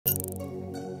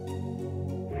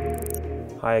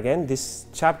Hi again. This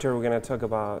chapter we're going to talk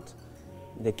about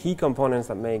the key components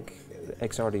that make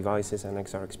XR devices and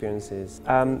XR experiences.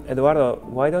 Eduardo,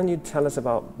 why don't you tell us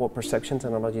about what perception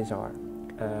technologies are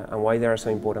and why they are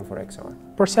so important for XR?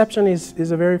 Perception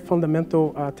is a very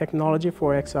fundamental technology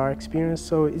for XR experience.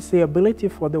 So it's the ability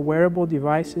for the wearable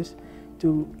devices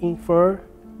to infer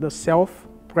the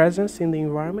self-presence in the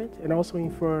environment and also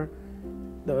infer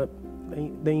the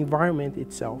environment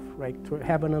itself, right? To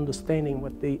have an understanding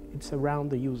what it's around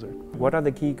the user. What are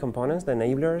the key components, the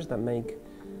enablers that make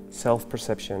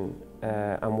self-perception,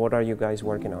 and what are you guys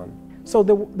working on? So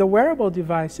the wearable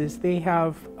devices, they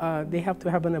have to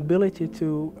have an ability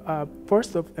to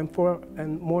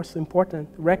and most important,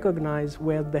 recognize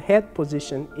where the head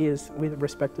position is with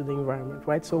respect to the environment,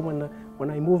 right? So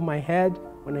when I move my head,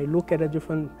 when I look at a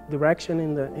different direction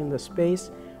in the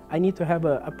space, I need to have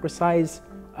a precise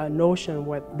notion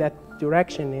what that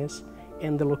direction is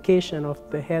and the location of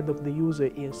the head of the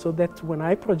user is, so that when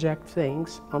I project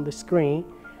things on the screen,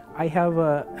 I have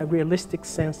a realistic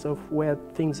sense of where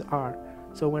things are.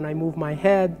 So when I move my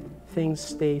head, things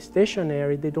stay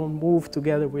stationary, they don't move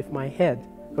together with my head,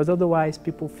 because otherwise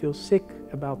people feel sick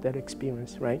about that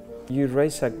experience, right? You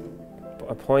raise a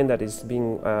point that is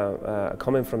being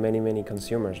coming from many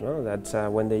consumers, no?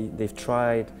 That when they've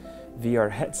tried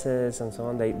VR headsets and so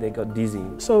on, they got dizzy.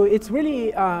 So it's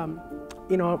really,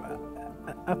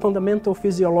 a fundamental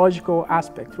physiological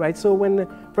aspect, right? So when,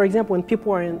 for example, when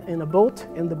people are in a boat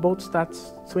and the boat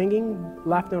starts swinging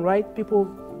left and right, people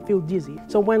feel dizzy.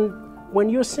 So when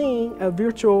you're seeing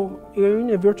you're in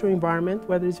a virtual environment,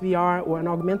 whether it's VR or an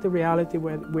augmented reality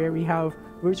where we have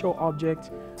virtual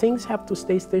objects, things have to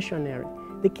stay stationary.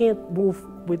 They can't move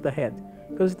with the head,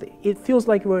 because it feels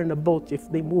like we're in a boat if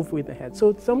they move with the head.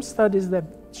 So some studies have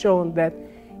shown that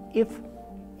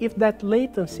if that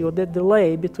latency or that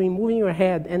delay between moving your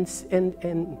head and staying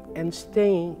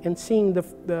and seeing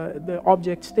the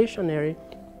object stationary,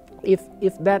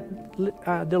 if that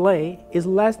delay is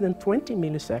less than 20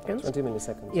 milliseconds. 20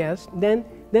 milliseconds. Yes, then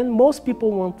most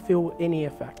people won't feel any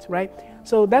effect, right?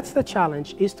 So that's the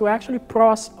challenge, is to actually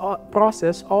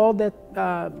process all that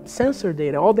sensor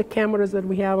data, all the cameras that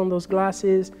we have on those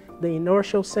glasses, the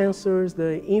inertial sensors,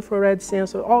 the infrared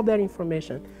sensor, all that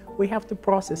information. We have to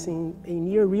process in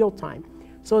near real time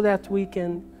so that we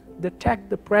can detect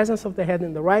the presence of the head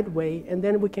in the right way, and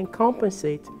then we can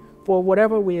compensate for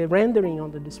whatever we are rendering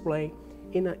on the display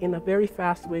in a very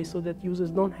fast way, so that users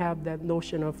don't have that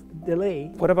notion of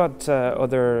delay. What about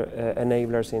other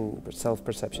enablers in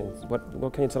self-perception?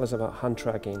 What can you tell us about hand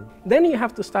tracking? Then you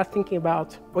have to start thinking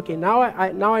about, okay, now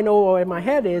I know where my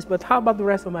head is, but how about the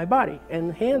rest of my body?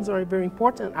 And hands are a very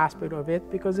important aspect of it,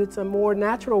 because it's a more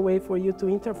natural way for you to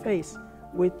interface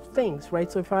with things, right?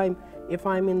 So if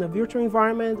I'm in a virtual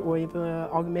environment or in an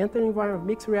augmented environment,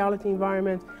 mixed reality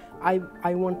environment,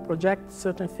 I want to project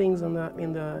certain things in the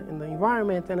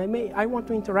environment, and I want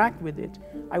to interact with it.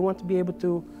 I want to be able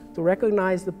to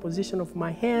recognize the position of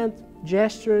my hand,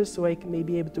 gestures, so I may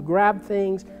be able to grab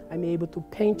things. I may be able to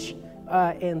pinch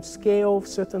and scale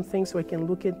certain things, so I can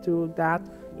look into that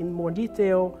in more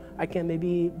detail. I can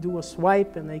maybe do a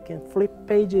swipe and I can flip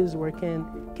pages, or I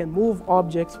can move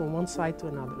objects from one side to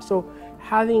another. So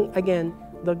having, again,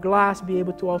 the glass be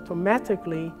able to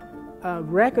automatically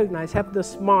recognize, have the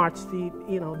smarts, the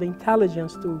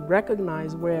intelligence to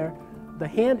recognize where the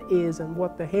hand is and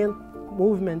what the hand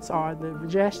movements are, the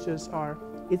gestures are.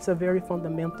 It's a very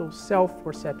fundamental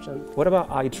self-perception. What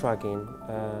about eye tracking?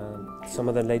 Some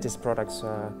of the latest products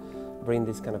bring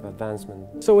this kind of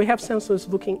advancement. So we have sensors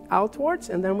looking outwards,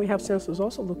 and then we have sensors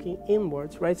also looking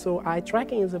inwards, right? So eye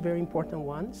tracking is a very important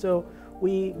one. So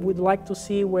we would like to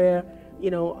see where,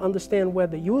 understand where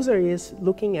the user is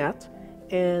looking at,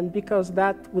 and because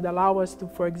that would allow us to,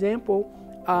 for example,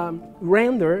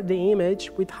 render the image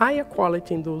with higher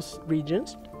quality in those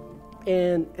regions,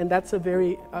 and that's a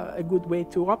very a good way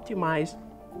to optimize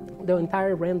the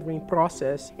entire rendering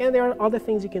process. And there are other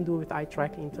things you can do with eye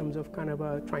tracking in terms of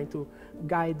trying to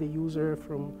guide the user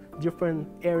from different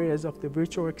areas of the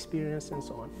virtual experience and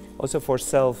so on. Also for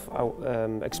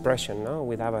self-expression, no?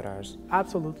 With avatars.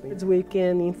 Absolutely. We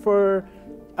can infer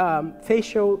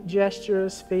facial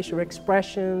gestures, facial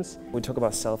expressions. We talk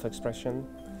about self-expression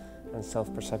and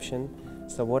self-perception.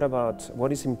 So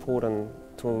what is important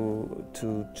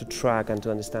to track and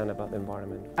to understand about the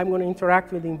environment? I'm going to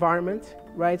interact with the environment,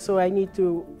 right? So I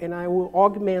will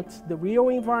augment the real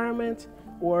environment,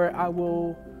 or I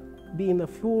will be in a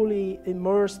fully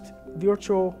immersed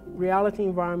virtual reality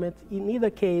environment. In either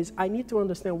case, I need to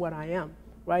understand what I am,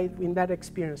 right, in that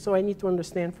experience. So I need to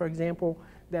understand, for example,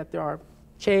 that there are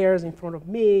chairs in front of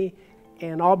me,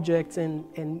 and objects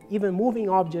and even moving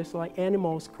objects like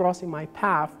animals crossing my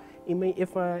path.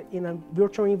 If in a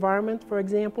virtual environment, for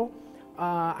example,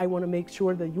 I want to make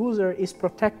sure the user is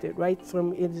protected, right?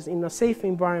 It is in a safe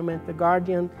environment, the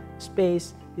guardian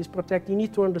space is protected. You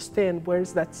need to understand where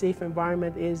that safe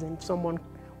environment is, and someone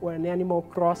or an animal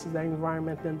crosses that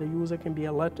environment, then the user can be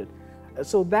alerted.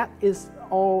 So that is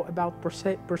all about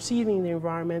perceiving the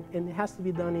environment, and it has to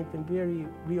be done in very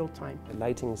real time.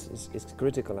 Lighting is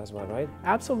critical as well, right?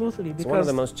 Absolutely. It's one of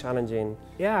the most challenging.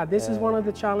 Yeah, this is one of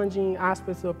the challenging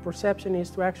aspects of perception,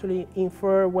 is to actually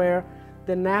infer where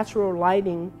the natural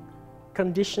lighting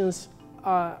conditions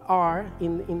are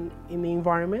in the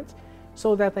environment,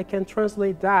 so that I can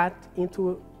translate that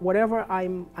into whatever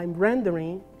I'm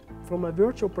rendering from a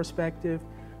virtual perspective,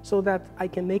 so that I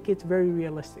can make it very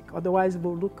realistic. Otherwise, it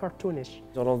will look cartoonish.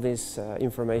 All of this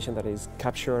information that is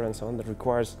captured and so on, that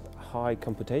requires high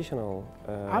computational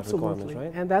requirements,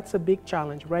 right? And that's a big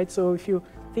challenge, right? So if you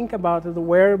think about it, the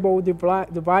wearable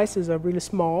devices are really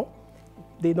small.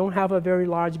 They don't have a very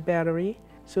large battery.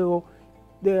 So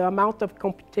the amount of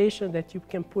computation that you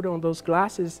can put on those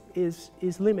glasses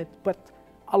is limited. But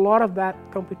a lot of that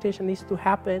computation needs to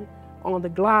happen on the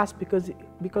glass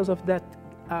because of that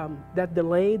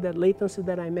delay, that latency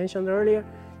that I mentioned earlier.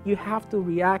 You have to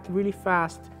react really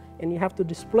fast, and you have to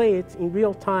display it in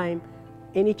real time,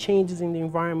 any changes in the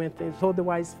environment, and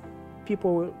otherwise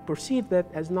people will perceive that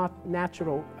as not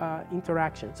natural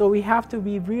interaction. So we have to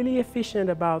be really efficient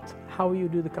about how you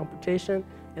do the computation,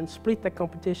 and split the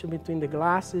computation between the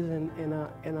glasses and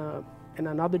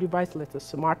another device, like a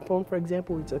smartphone, for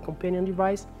example. It's a companion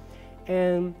device.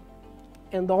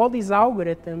 And all these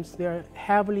algorithms, they're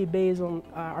heavily based on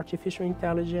artificial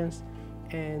intelligence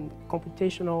and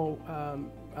computational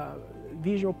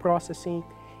visual processing.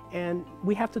 And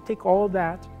we have to take all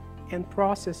that and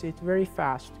process it very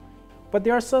fast. But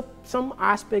there are some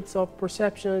aspects of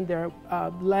perception that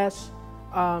are less,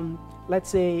 let's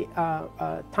say,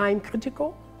 time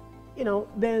critical.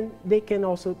 Then they can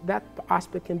also, that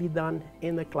aspect can be done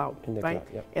in the cloud, right? Cloud,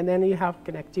 yep. And then you have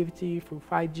connectivity through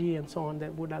 5G and so on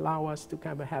that would allow us to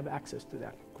kind of have access to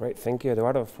that. Great, thank you,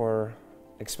 Eduardo, for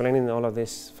explaining all of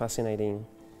these fascinating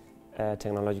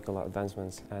technological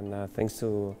advancements. And thanks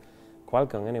to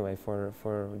Qualcomm, anyway,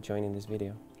 for joining this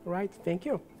video. Right, thank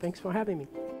you. Thanks for having me.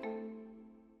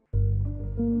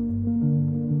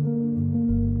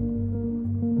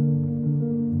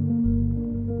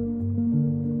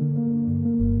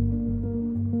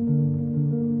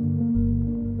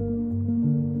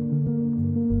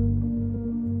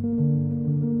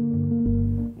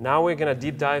 Now we're going to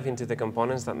deep dive into the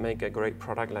components that make a great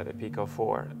product like the PICO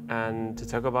 4. And to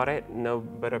talk about it, no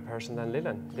better person than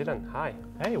Leland. Leland, hi.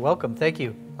 Hey, welcome, thank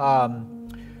you.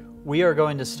 We are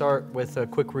going to start with a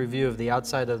quick review of the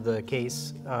outside of the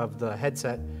case of the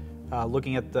headset,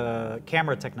 looking at the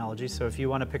camera technology. So if you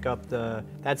want to pick up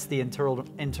that's the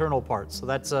internal part. So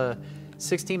that's a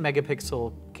 16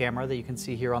 megapixel camera that you can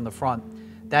see here on the front.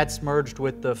 That's merged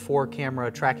with the 4 camera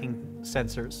tracking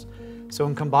sensors. So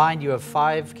in combined, you have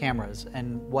 5 cameras,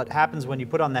 and what happens when you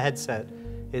put on the headset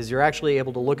is you're actually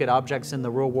able to look at objects in the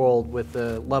real world with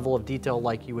the level of detail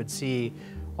like you would see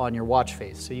on your watch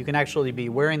face. So you can actually be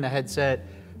wearing the headset,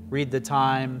 read the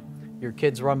time, your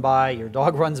kids run by, your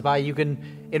dog runs by. You can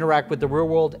interact with the real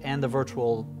world and the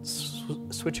virtual,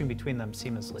 switching between them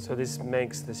seamlessly. So this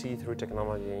makes the see-through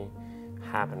technology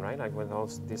happen, right? Like with all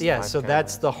these Yeah, 5 so cameras.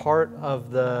 that's the heart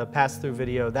of the pass-through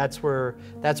video. That's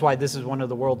why this is one of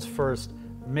the world's first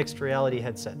mixed reality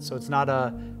headsets. So it's not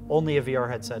only a VR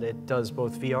headset, it does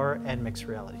both VR and mixed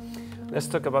reality. Let's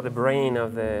talk about the brain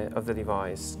of the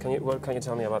device. What can you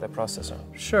tell me about the processor?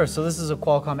 Sure, so this is a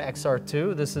Qualcomm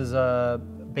XR2. This is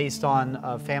based on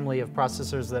a family of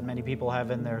processors that many people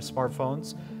have in their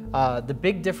smartphones. The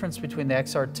big difference between the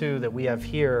XR2 that we have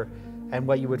here and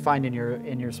what you would find in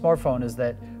your smartphone is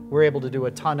that we're able to do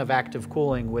a ton of active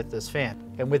cooling with this fan.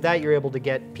 And with that, you're able to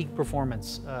get peak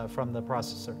performance from the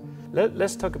processor.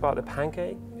 Let's talk about the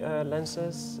pancake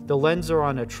lenses. The lenses are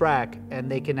on a track, and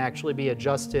they can actually be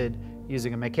adjusted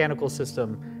using a mechanical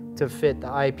system to fit the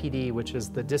IPD, which is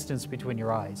the distance between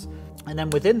your eyes. And then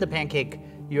within the pancake,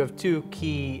 you have 2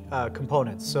 key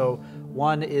components. So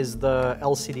one is the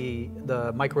LCD,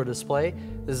 the micro display.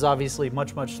 This is obviously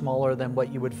much, much smaller than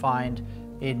what you would find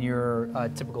in your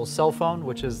typical cell phone,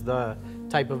 which is the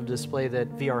type of display that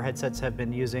VR headsets have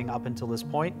been using up until this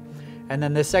point. And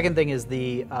then the second thing is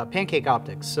the pancake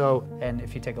optics. So, and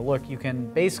if you take a look, you can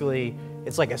basically,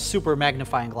 it's like a super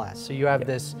magnifying glass. So you have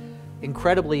this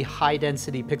incredibly high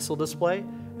density pixel display,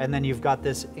 and then you've got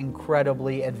this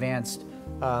incredibly advanced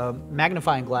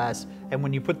magnifying glass. And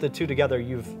when you put the two together,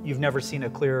 you've never seen a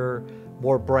clearer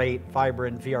more bright,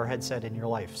 vibrant VR headset in your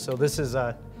life. So this is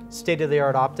a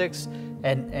state-of-the-art optics,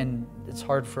 and it's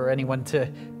hard for anyone to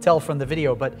tell from the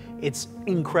video, but it's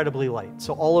incredibly light.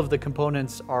 So all of the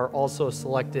components are also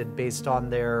selected based on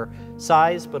their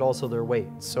size, but also their weight.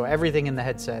 So everything in the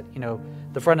headset, you know,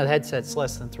 the front of the headset's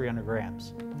less than 300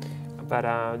 grams. But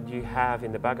you have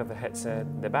in the back of the headset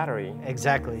the battery.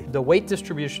 Exactly. The weight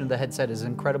distribution of the headset is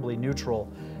incredibly neutral,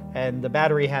 and the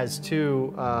battery has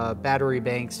two battery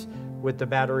banks with the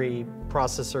battery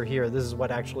processor here. This is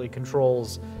what actually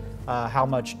controls how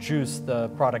much juice the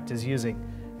product is using.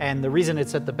 And the reason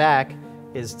it's at the back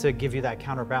is to give you that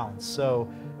counterbalance. So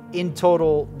in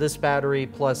total, this battery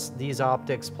plus these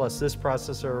optics plus this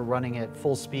processor running at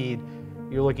full speed,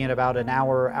 you're looking at about an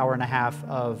hour, hour and a half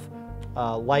of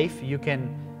life. You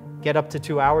can get up to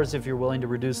 2 hours if you're willing to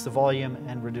reduce the volume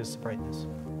and reduce the brightness.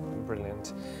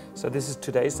 Brilliant. So this is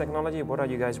today's technology. What are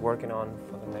you guys working on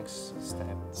for the next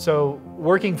step? So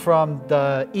working from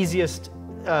the easiest,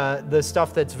 the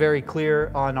stuff that's very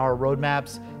clear on our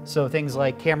roadmaps, so things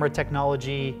like camera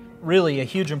technology, really a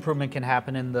huge improvement can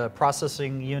happen in the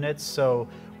processing units. So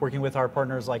working with our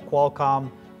partners like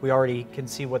Qualcomm, we already can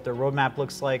see what their roadmap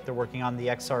looks like. They're working on the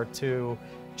XR2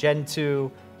 Gen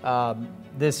 2.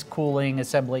 This cooling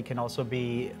assembly can also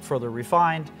be further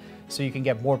refined, so you can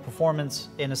get more performance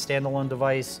in a standalone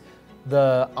device.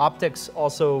 The optics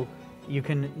also, you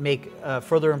can make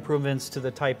further improvements to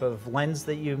the type of lens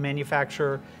that you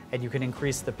manufacture, and you can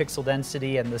increase the pixel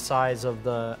density and the size of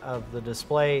the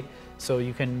display, so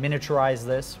you can miniaturize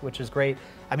this, which is great.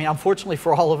 I mean, unfortunately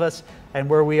for all of us, and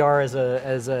where we are as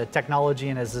a technology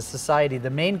and as a society, the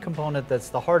main component that's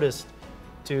the hardest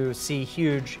to see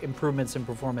huge improvements in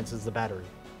performance is the battery.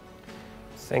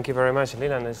 Thank you very much,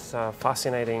 Leland. It's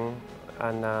fascinating,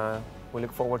 and we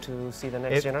look forward to see the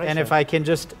next generation. And if I can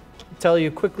just tell you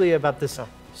quickly about this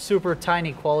super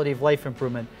tiny quality of life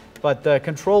improvement, but the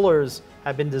controllers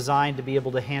have been designed to be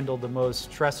able to handle the most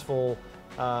stressful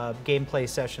gameplay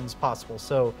sessions possible.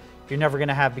 So you're never going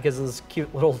to have, because of this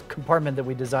cute little compartment that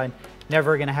we designed,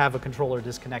 never going to have a controller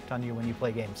disconnect on you when you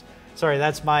play games. Sorry,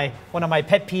 that's one of my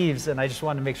pet peeves, and I just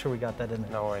wanted to make sure we got that in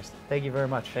there. No worries. Thank you very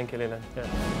much. Thank you, Leland. Yeah.